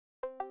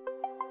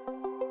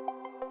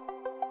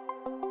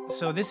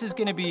So this is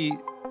going to be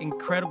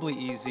incredibly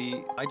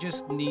easy. I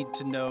just need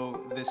to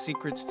know the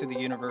secrets to the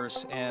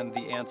universe and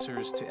the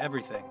answers to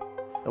everything.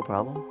 No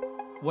problem.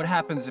 What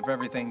happens if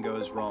everything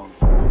goes wrong?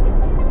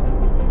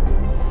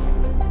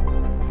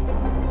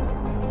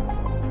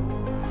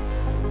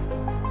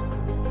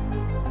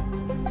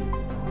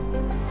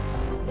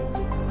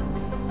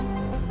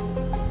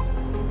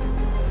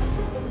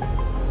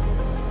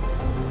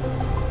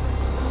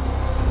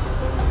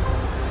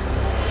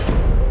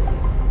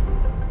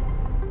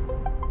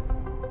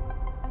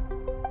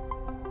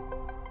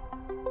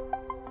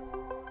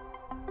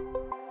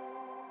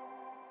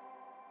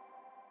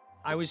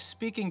 I was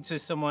speaking to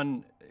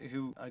someone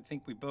who I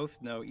think we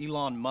both know,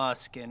 Elon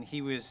Musk, and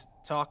he was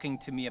talking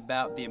to me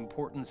about the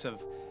importance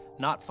of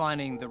not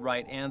finding the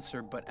right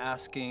answer, but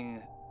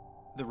asking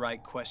the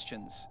right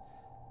questions.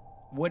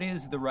 What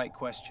is the right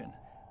question?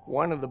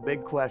 One of the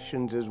big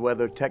questions is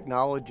whether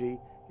technology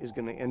is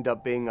going to end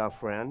up being our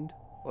friend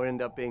or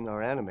end up being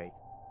our enemy.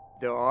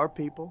 There are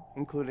people,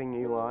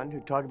 including Elon, who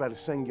talk about a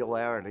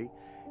singularity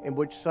in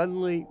which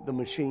suddenly the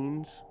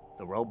machines,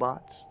 the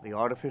robots, the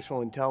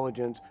artificial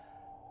intelligence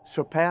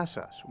surpass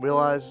us,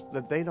 realize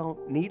that they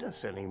don't need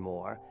us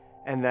anymore,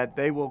 and that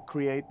they will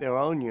create their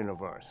own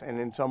universe, and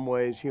in some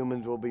ways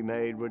humans will be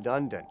made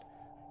redundant.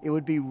 It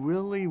would be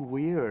really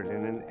weird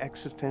in an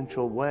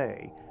existential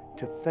way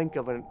to think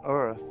of an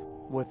Earth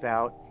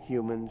without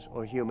humans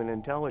or human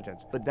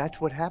intelligence. But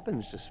that's what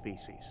happens to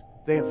species.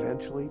 They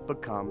eventually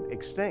become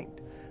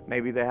extinct.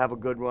 Maybe they have a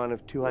good run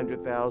of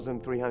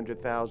 200,000,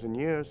 300,000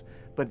 years,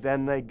 but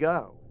then they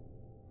go.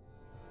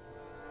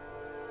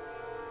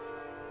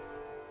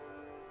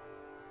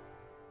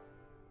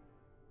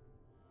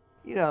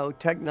 You know,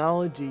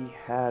 technology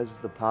has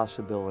the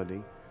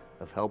possibility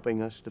of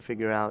helping us to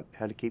figure out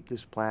how to keep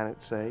this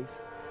planet safe,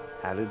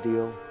 how to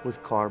deal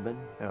with carbon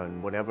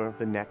and whatever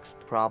the next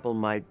problem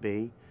might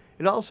be.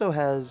 It also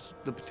has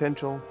the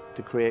potential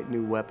to create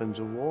new weapons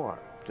of war,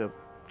 to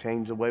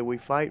change the way we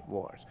fight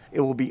wars.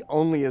 It will be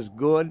only as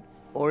good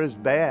or as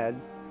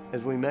bad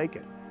as we make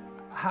it.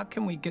 How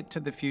can we get to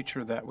the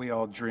future that we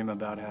all dream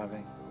about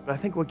having? But I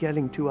think we're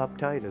getting too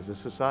uptight as a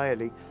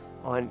society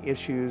on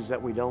issues that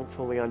we don't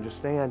fully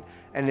understand,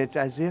 and it's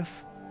as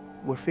if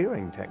we're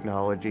fearing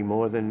technology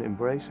more than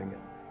embracing it.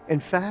 In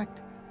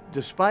fact,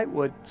 despite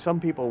what some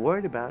people are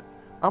worried about,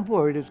 I'm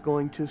worried it's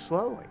going too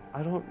slowly.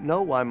 I don't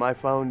know why my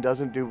phone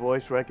doesn't do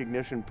voice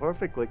recognition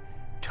perfectly,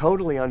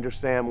 totally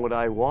understand what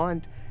I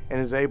want,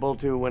 and is able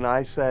to, when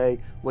I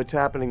say what's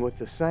happening with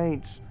the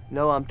Saints,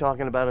 know I'm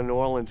talking about a New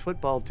Orleans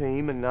football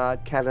team and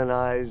not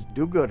canonized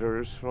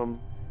do-gooders from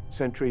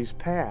centuries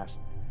past.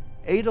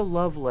 Ada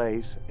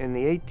Lovelace in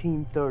the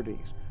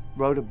 1830s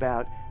wrote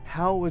about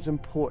how it was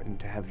important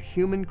to have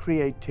human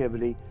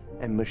creativity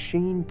and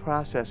machine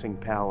processing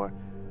power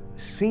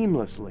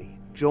seamlessly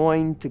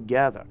joined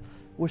together.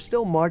 We're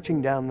still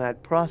marching down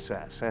that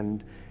process,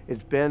 and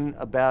it's been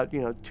about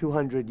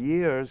 200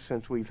 years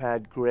since we've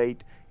had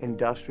great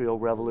industrial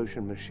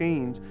revolution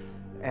machines,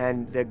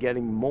 and they're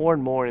getting more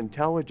and more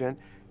intelligent,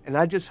 and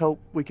I just hope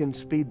we can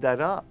speed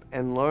that up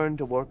and learn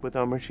to work with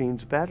our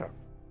machines better.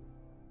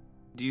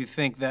 Do you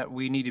think that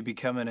we need to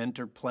become an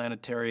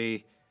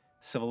interplanetary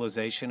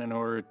civilization in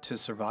order to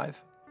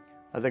survive?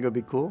 I think it'd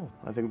be cool.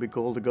 I think it'd be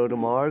cool to go to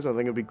Mars. I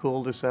think it'd be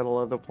cool to settle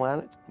other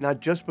planets. Not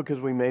just because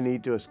we may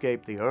need to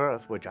escape the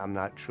Earth, which I'm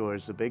not sure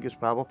is the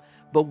biggest problem,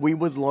 but we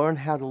would learn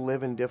how to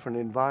live in different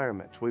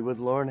environments. We would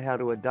learn how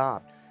to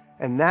adopt.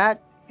 And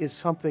that is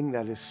something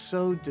that is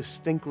so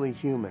distinctly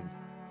human.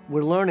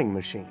 We're learning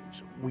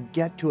machines. We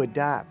get to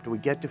adapt. We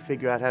get to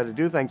figure out how to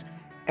do things.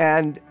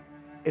 And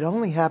it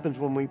only happens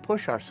when we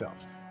push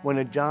ourselves. When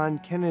a John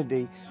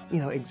Kennedy,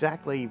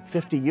 exactly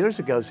 50 years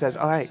ago says,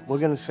 all right, we're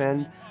going to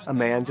send a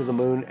man to the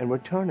moon and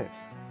return it.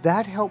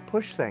 That helped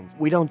push things.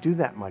 We don't do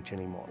that much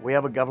anymore. We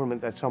have a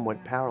government that's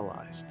somewhat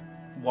paralyzed.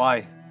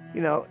 Why?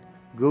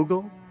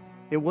 Google,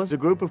 it was a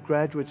group of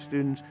graduate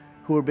students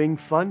who were being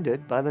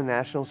funded by the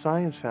National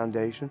Science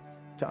Foundation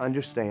to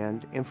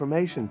understand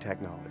information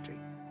technology.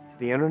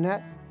 The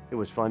internet, it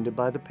was funded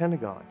by the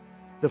Pentagon.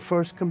 The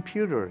first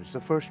computers, the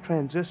first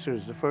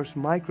transistors, the first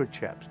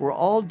microchips were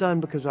all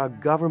done because our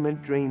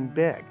government dreamed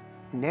big.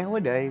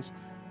 Nowadays,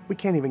 we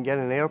can't even get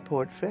an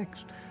airport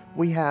fixed.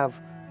 We have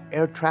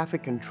air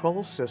traffic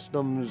control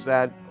systems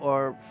that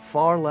are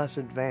far less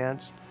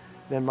advanced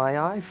than my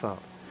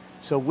iPhone.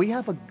 So we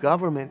have a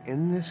government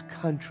in this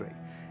country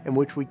in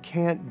which we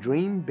can't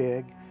dream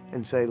big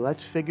and say,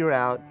 let's figure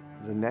out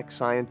the next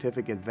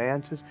scientific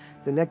advances,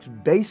 the next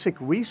basic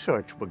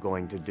research we're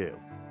going to do.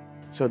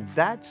 So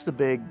that's the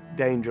big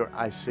danger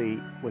I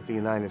see with the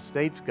United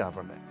States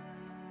government.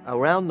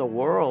 Around the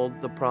world,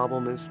 the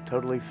problem is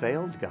totally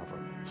failed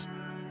governments.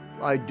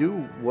 I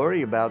do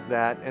worry about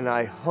that, and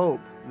I hope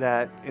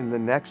that in the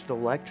next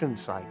election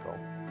cycle,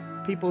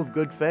 people of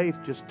good faith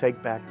just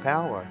take back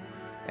power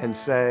and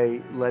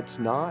say, let's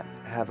not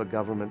have a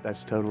government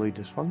that's totally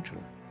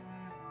dysfunctional.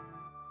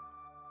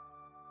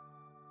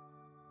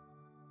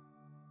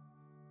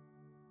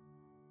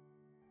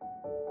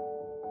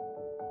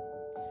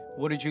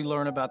 What did you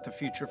learn about the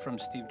future from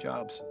Steve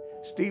Jobs?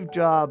 Steve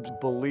Jobs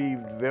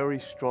believed very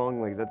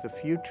strongly that the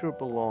future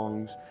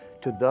belongs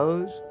to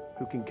those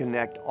who can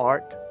connect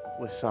art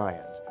with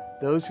science,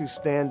 those who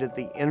stand at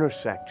the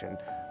intersection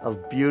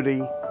of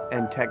beauty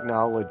and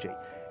technology.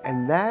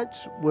 And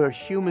that's where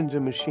humans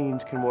and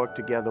machines can work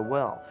together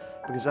well,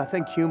 because I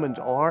think humans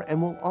are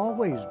and will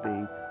always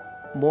be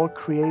more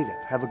creative,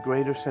 have a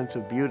greater sense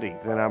of beauty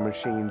than our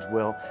machines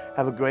will,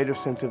 have a greater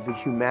sense of the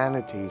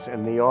humanities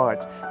and the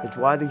arts. It's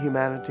why the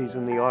humanities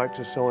and the arts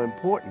are so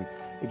important.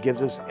 It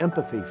gives us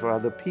empathy for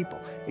other people.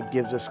 It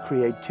gives us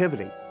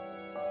creativity.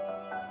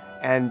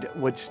 And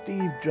what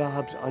Steve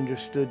Jobs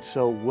understood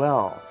so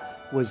well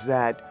was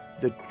that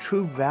the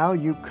true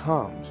value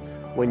comes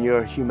when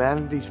you're a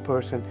humanities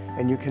person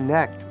and you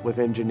connect with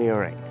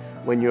engineering,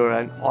 when you're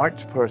an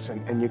arts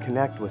person and you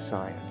connect with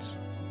science.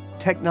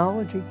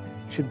 Technology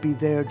should be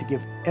there to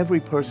give every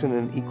person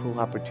an equal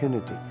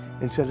opportunity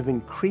instead of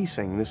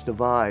increasing this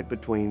divide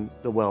between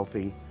the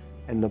wealthy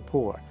and the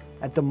poor.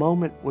 At the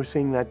moment, we're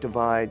seeing that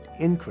divide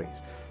increase.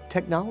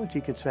 Technology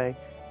could say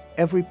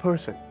every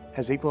person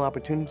has equal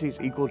opportunities,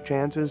 equal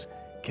chances,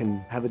 can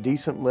have a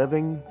decent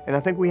living. And I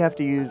think we have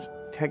to use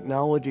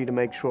technology to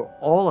make sure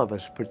all of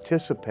us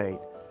participate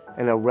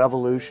in a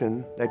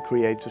revolution that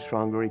creates a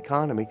stronger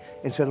economy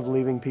instead of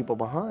leaving people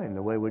behind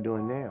the way we're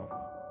doing now.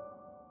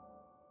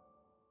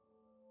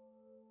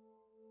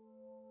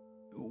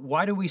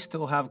 Why do we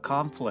still have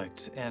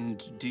conflict?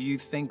 And do you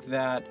think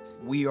that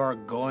we are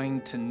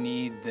going to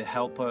need the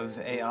help of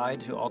AI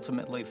to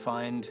ultimately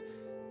find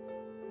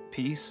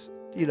peace?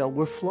 You know,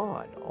 we're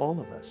flawed, all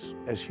of us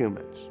as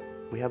humans.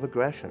 We have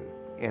aggression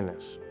in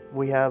us.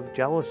 We have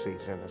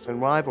jealousies in us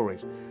and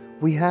rivalries.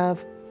 We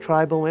have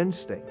tribal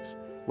instincts,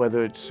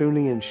 whether it's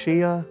Sunni and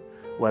Shia,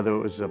 whether it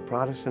was the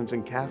Protestants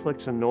and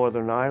Catholics in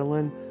Northern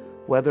Ireland,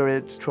 whether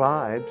it's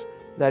tribes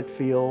that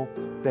feel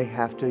they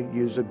have to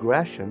use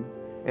aggression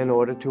in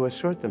order to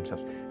assert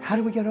themselves. How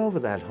do we get over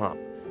that hump?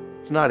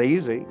 It's not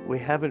easy. We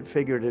haven't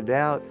figured it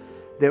out.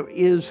 There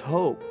is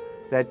hope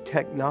that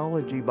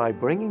technology, by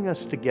bringing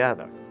us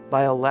together,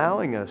 by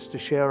allowing us to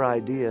share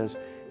ideas,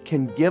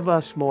 can give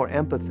us more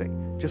empathy,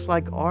 just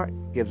like art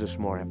gives us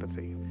more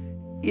empathy.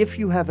 If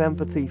you have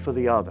empathy for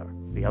the other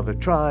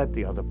tribe,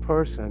 the other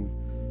person,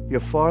 you're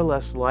far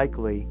less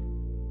likely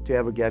to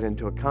ever get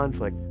into a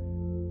conflict.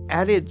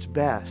 At its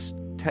best,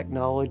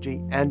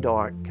 technology and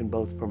art can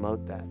both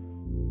promote that.